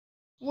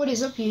What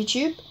is up,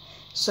 YouTube?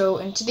 So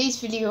in today's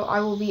video I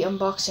will be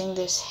unboxing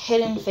this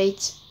Hidden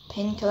Fates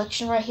pin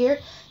collection right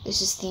here.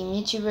 This is the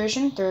Mewtwo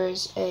version.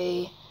 There's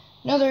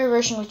another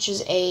version which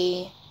is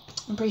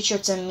I'm pretty sure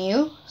it's a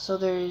Mew. So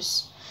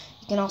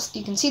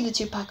you can see the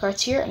 2-pack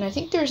arts here, and I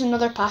think there's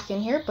another pack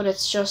in here, but it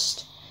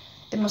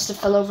must have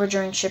fell over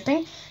during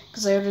shipping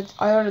because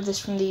I ordered this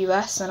from the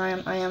US and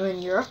I am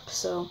in Europe,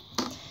 so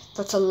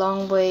that's a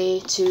long way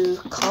to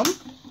come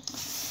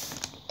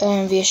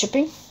via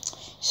shipping.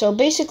 So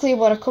basically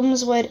what it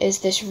comes with is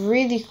this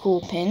really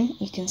cool pin,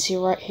 you can see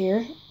right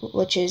here,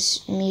 which is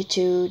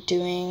Mewtwo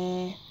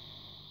doing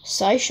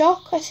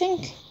Psyshock, I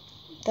think.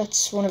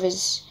 That's one of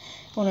his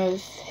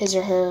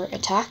or her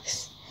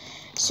attacks.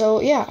 So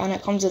yeah, and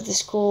it comes with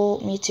this cool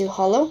Mewtwo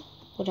Hollow,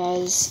 which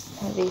has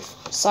the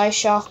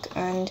Psyshock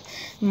and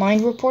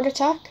Mind Report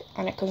attack,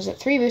 and it comes with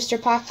 3 booster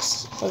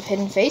packs of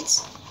Hidden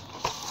Fates.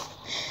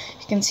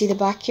 You can see the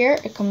back here,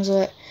 it comes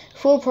with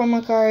full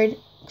promo card,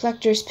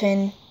 collector's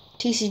pin,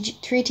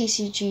 3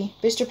 TCG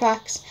booster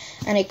packs,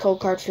 and a code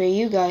card for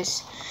you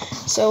guys.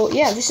 So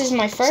yeah, this is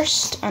my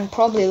first and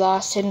probably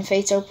last Hidden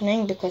Fates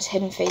opening because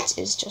Hidden Fates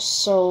is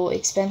just so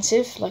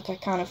expensive, like I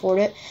can't afford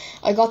it.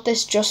 I got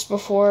this just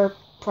before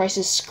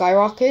prices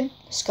skyrocketed.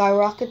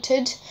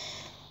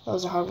 That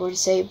was a hard word to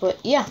say, but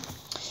yeah.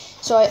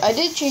 So I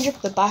did change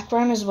up the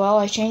background as well.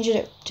 I changed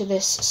it to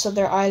this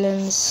Southern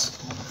Islands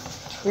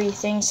 3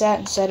 thing set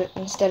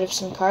instead of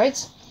some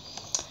cards.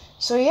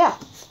 So yeah.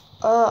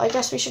 I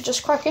guess we should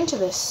just crack into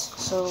this.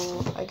 So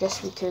I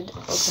guess we could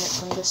open it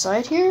from the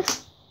side here.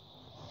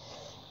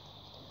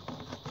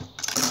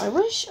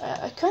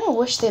 I kind of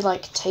wish they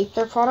like tape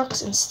their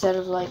products instead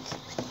of like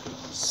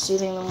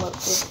sealing them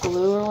with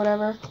glue or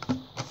whatever.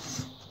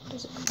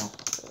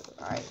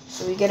 Alright,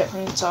 so we get it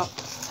from the top.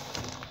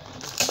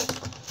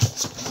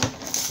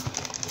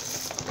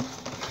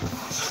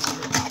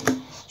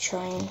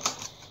 Try and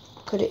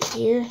put it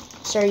here.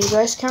 Sorry, you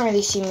guys can't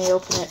really see me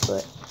open it,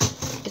 but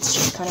it's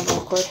just kind of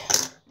awkward.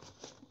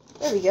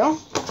 There we go.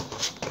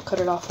 Cut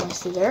it off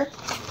nicely there.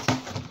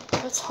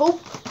 Let's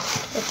hope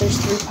that there's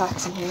 3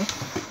 packs in here.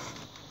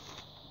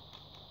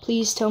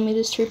 Please tell me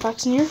there's 3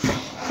 packs in here.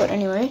 But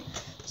anyway,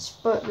 let's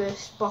put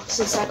this box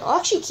aside. I'll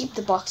actually keep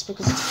the box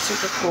because it's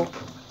super cool.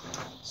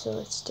 So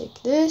let's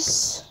take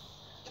this,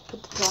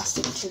 put the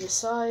plastic to the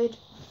side,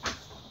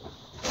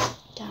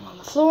 down on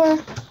the floor.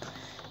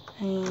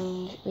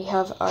 And we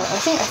have our, I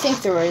think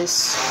there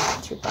is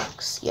 3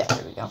 packs. Yeah,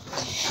 there we go.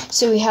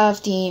 So we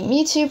have the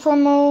Mewtwo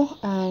promo,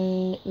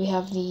 and we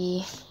have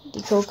the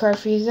code card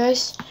for you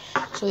guys.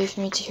 So leave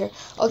Mewtwo here.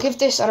 I'll give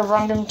this at a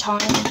random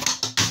time.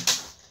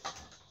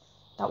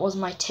 That was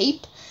my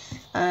tape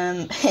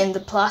in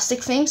the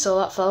plastic thing, so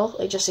that fell.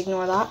 Just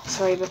ignore that.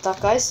 Sorry about that,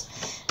 guys.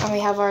 And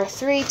we have our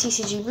 3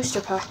 TCG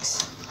booster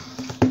packs.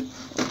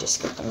 We'll just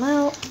get them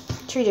out.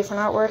 3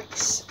 different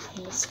artworks.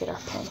 And let's get our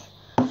pin.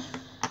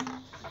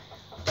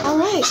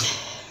 Alright,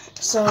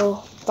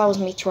 so that was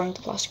me throwing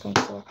the plastic on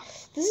the floor.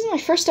 This is my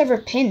first ever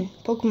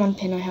Pokemon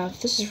pin I have.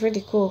 This is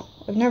really cool.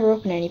 I've never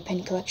opened any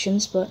pin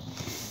collections, but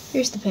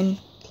here's the pin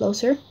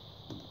closer.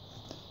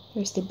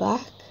 Here's the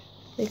back.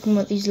 They come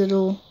with these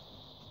little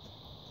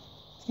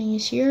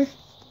things here.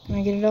 Can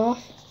I get it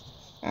off?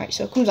 Alright,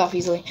 so it comes off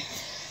easily.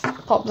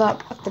 Pop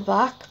that at the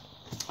back.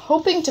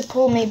 Hoping to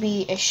pull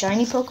maybe a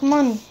shiny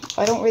Pokemon.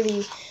 I don't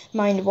really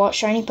mind what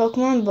shiny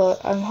Pokemon,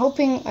 but I'm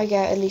hoping I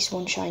get at least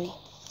 1 shiny.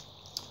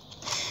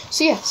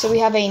 So yeah, so we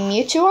have a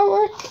Mewtwo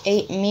artwork,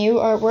 a Mew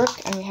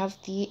artwork, and we have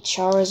the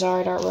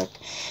Charizard artwork.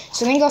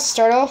 So I think I'll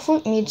start off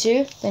with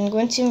Mewtwo, then go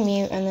into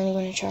Mew, and then go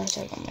into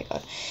Charizard. Oh my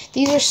god.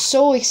 These are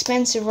so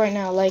expensive right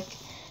now, like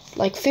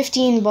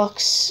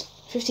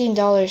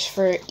 $15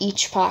 for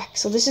each pack.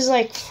 So this is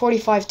like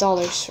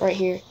 $45 right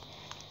here.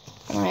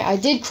 And I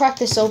did crack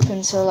this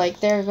open, so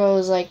like there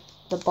goes like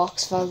the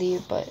box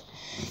value, but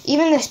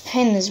even this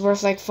pin is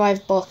worth like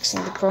 $5,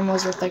 and the promo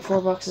is worth like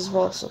 $4 as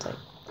well, so like,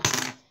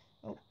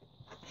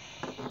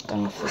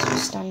 don't know if this will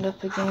stand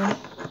up again.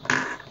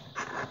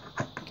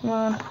 Come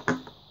on.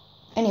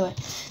 Anyway,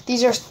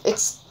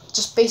 it's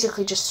just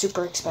basically just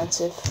super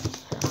expensive.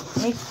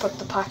 Let me put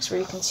the packs where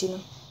you can see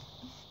them.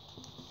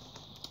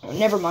 Oh,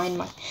 never mind,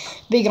 my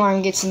big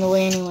arm gets in the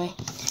way anyway.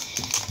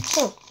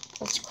 So,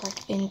 let's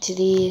crack into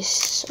these.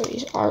 So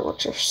these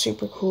artworks are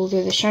super cool.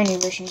 They're the shiny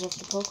versions of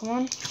the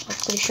Pokemon, I'm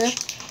pretty sure.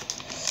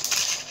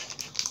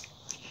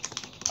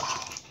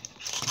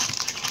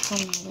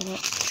 1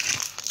 minute.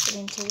 Get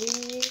into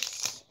these.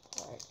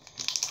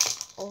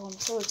 Oh, I'm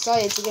so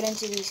excited to get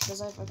into these because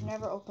I've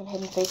never opened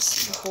Hidden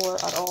Fates before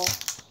at all.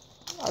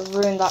 I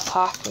ruined that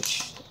pack,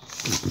 which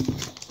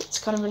it's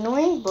kind of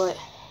annoying, but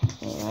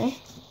anyway.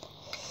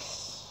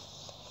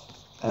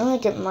 I don't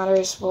think it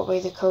matters what way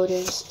the code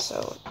is,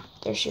 so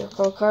there's your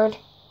code card.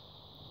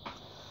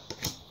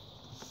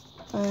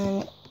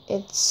 And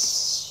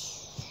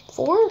it's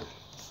 4?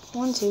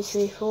 1, 2,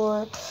 3,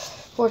 4.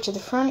 4 to the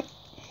front.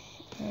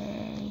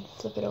 And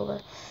flip it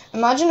over.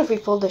 Imagine if we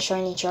pulled the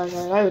shiny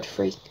Charizard, I would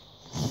freak.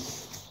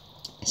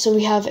 So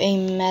we have a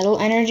Metal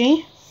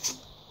Energy.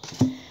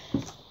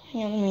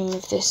 Hang on, let me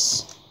move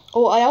this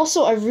Oh,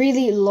 I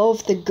really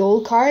love the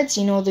gold cards.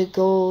 You know, the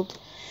gold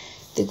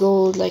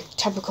like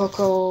Tapu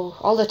Koko,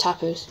 all the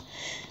Tapus.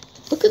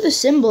 Look at the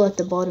symbol at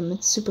the bottom.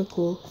 It's super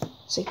cool.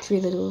 It's like 3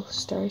 little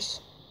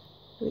stars.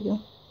 There we go.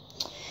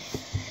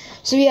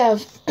 So we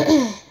have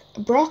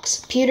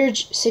Brock's Pewter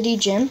City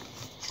Gym.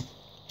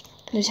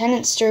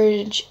 Lieutenant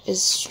Sturge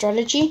is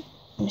Strategy.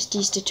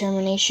 Misty's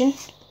Determination.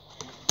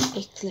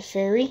 A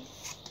Clefairy.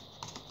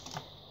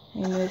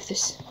 Remove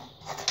this.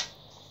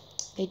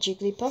 A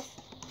Jigglypuff.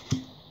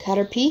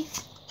 Caterpie.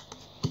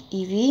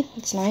 Eevee,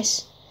 that's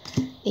nice.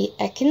 A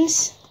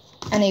Ekans.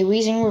 And a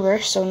Weezing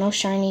reverse, so no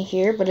shiny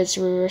here, but it's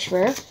a reverse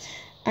rare.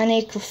 And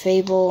a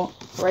Clefable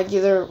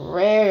regular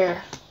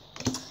rare.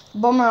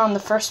 Bummer on the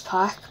first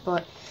pack,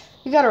 but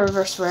we got a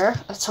reverse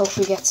rare. Let's hope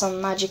we get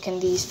some magic in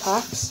these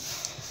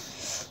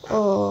packs.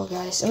 Oh,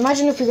 guys,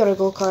 imagine if we got a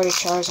gold card of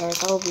Charizard.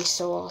 That would be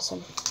so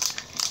awesome.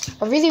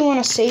 I really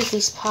want to save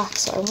these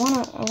packs. I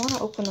wanna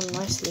open them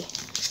nicely.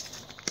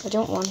 I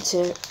don't want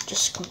to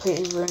just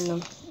completely ruin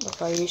them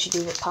like I usually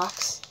do with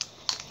packs.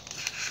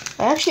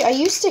 I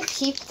used to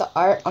keep the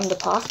art on the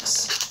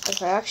packs.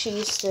 Like, I actually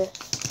used to...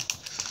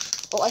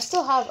 Well, I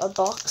still have a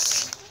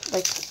box,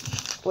 like,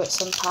 with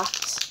some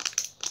packs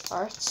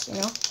arts, you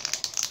know?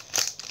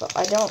 But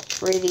I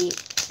don't really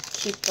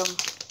keep them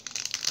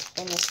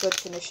in as good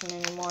condition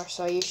anymore,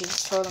 so I usually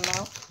just throw them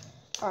out.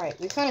 Alright,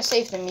 we kind of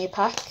saved the Mew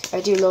pack.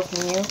 I do love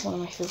Mew, one of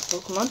my favorite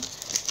Pokemon.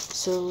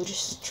 So we'll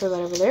just throw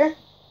that over there.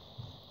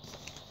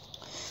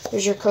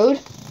 There's your code.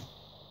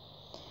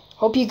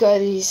 Hope you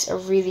guys are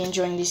really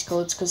enjoying these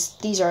codes, because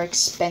these are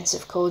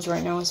expensive codes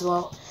right now as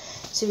well.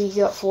 So we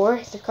got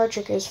 4. The card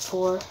trick is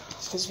 4,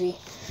 because we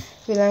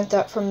learned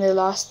that from the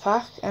last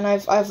pack. And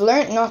I've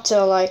learned not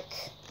to, like,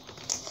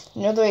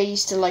 you know the way I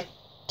used to, like,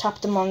 tap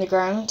them on the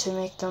ground to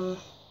make them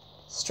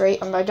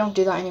straight. I don't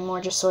do that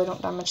anymore, just so I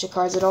don't damage the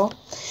cards at all.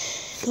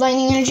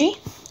 Lightning Energy,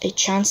 a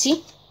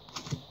Chansey,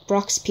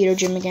 Brock's Peter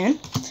Gym again,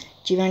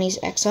 Giovanni's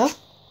Exile,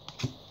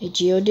 a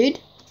Geodude,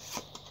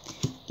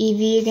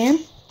 Eevee again,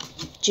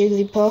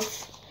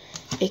 Jigglypuff,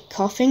 a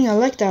Coughing. I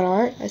like that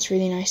art. That's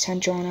really nice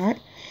hand-drawn art.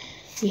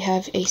 We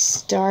have a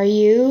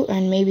Staryu,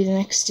 and maybe the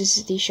next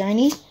is the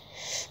shiny.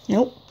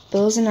 Nope.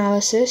 Bill's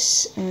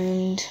Analysis,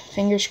 and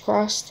fingers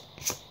crossed.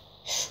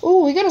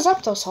 Oh, we got a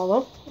Zapdos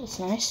Holo. That's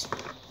nice.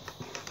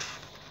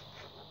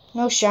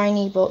 No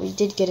shiny, but we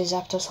did get a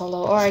Zapdos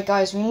Holo. Alright,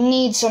 guys, we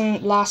need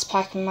some last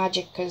pack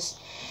magic, because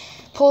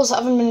pulls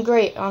haven't been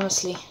great,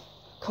 honestly.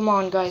 Come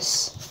on,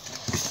 guys.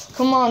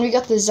 Come on, we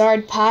got the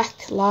Zard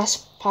pack,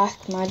 last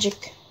pack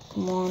magic.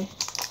 Come on.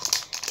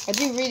 I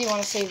do really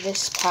want to save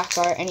this pack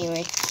art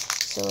anyway,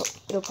 so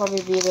it'll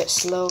probably be a bit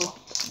slow.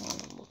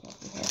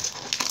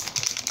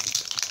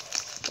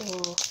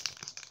 Oh,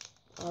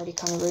 I already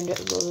kind of ruined it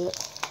a little bit.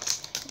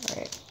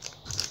 Alright.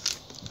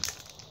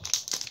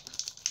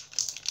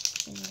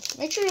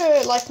 Make sure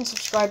to like and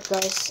subscribe,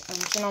 guys, and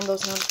turn on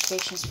those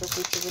notifications for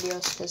future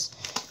videos, because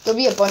there'll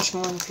be a bunch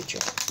more in the future.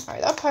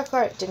 Alright, that pack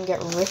art didn't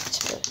get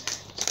ripped, but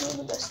it's still in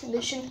the best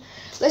condition.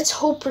 Let's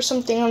hope for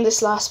something on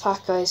this last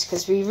pack, guys,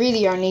 because we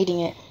really are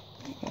needing it.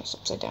 It's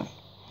upside down.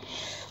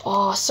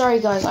 Oh, sorry,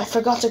 guys, I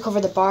forgot to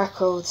cover the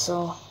barcode,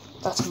 so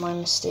that's my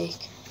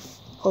mistake.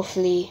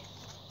 Hopefully,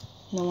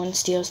 no one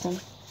steals them.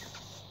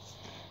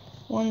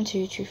 1,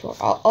 2, 3, 4.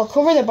 I'll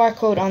cover the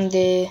barcode on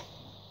the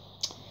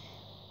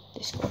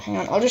Discord. Hang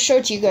on, I'll just show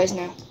it to you guys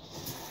now.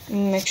 Let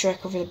me make sure I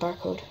cover the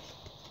barcode.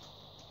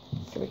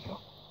 There we go.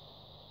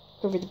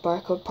 Cover the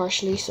barcode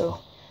partially, so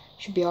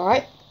should be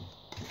alright.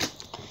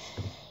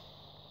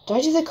 Did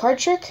I do the card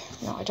trick?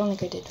 No, I don't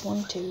think I did.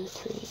 1, 2,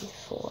 3,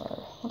 4.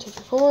 1, 2,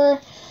 3,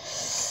 4.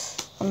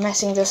 I'm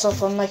messing this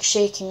up. I'm like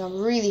shaking. I'm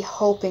really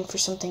hoping for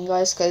something,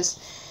 guys, because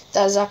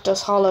that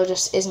Zapdos Holo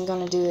just isn't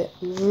gonna do it.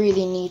 We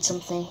really need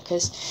something,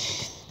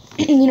 because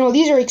you know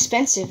these are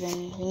expensive,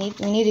 and we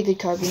need a good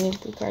card. We need a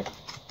good card.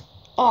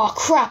 Oh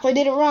crap! I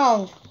did it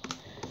wrong.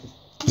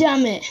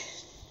 Damn it!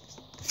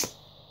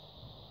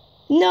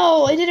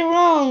 No, I did it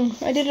wrong.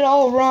 I did it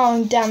all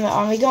wrong. Damn it!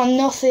 And we got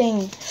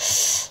nothing.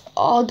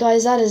 Oh,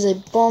 guys, that is a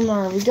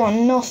bummer. We got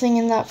nothing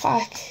in that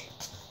pack,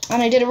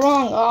 and I did it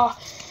wrong. Oh,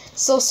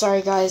 so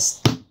sorry, guys.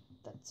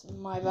 That's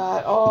my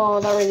bad. Oh,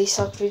 that really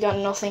sucked. We got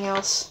nothing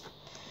else.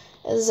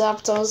 A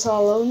Zapdos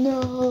Holo.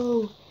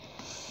 No.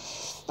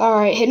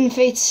 Alright, Hidden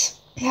Fates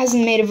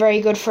hasn't made a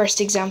very good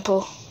first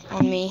example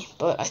on me,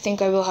 but I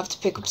think I will have to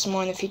pick up some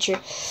more in the future.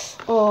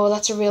 Oh,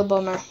 that's a real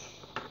bummer.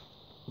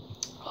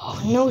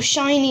 Oh, no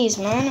shinies,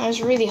 man. I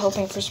was really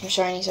hoping for some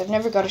shinies. I've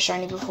never got a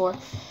shiny before.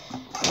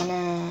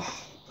 And,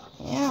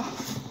 yeah.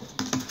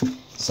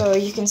 So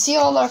you can see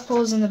all our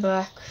pulls in the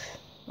back.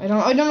 I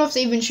don't know if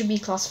they even should be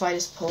classified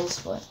as pulls,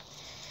 but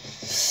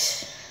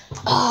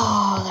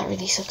oh, that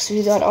really sucks.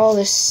 We got all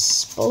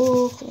this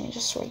bulk. Let me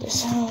just sort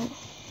this out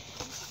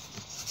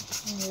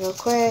real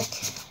quick.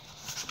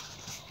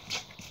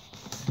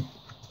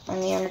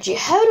 And the energy.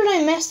 How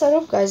did I mess that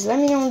up, guys? Let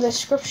me know in the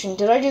description.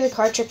 Did I do the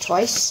card trick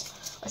twice?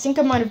 I think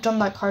I might have done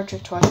that card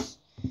trick twice.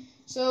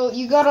 So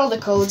you got all the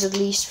codes at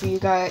least for you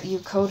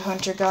code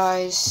hunter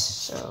guys.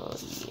 So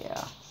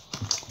yeah.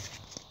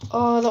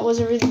 Oh, that was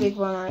a really big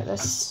one. Alright,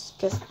 let's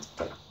get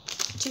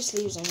 2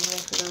 sleeves anyway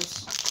for those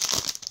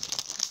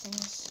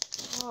things.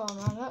 Oh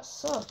man, that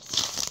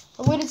sucks.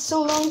 I waited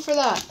so long for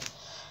that.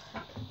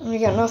 And we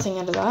got nothing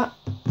out of that.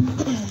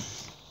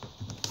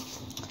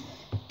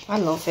 I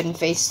love Hidden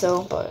Fates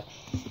though, but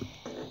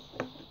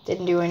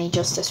didn't do any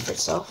justice for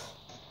itself.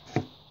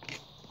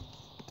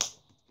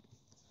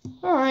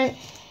 Alright,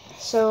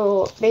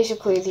 so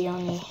basically the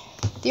only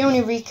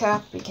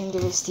recap we can do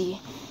is the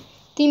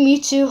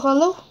Mewtwo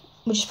holo,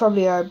 which is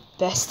probably our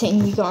best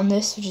thing we got on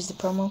this, which is the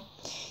promo.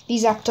 The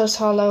Zapdos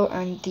holo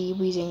and the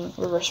Weezing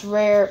reverse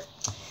rare.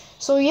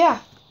 So yeah,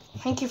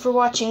 thank you for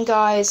watching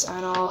guys,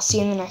 and I'll see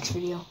you in the next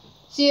video.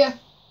 See ya!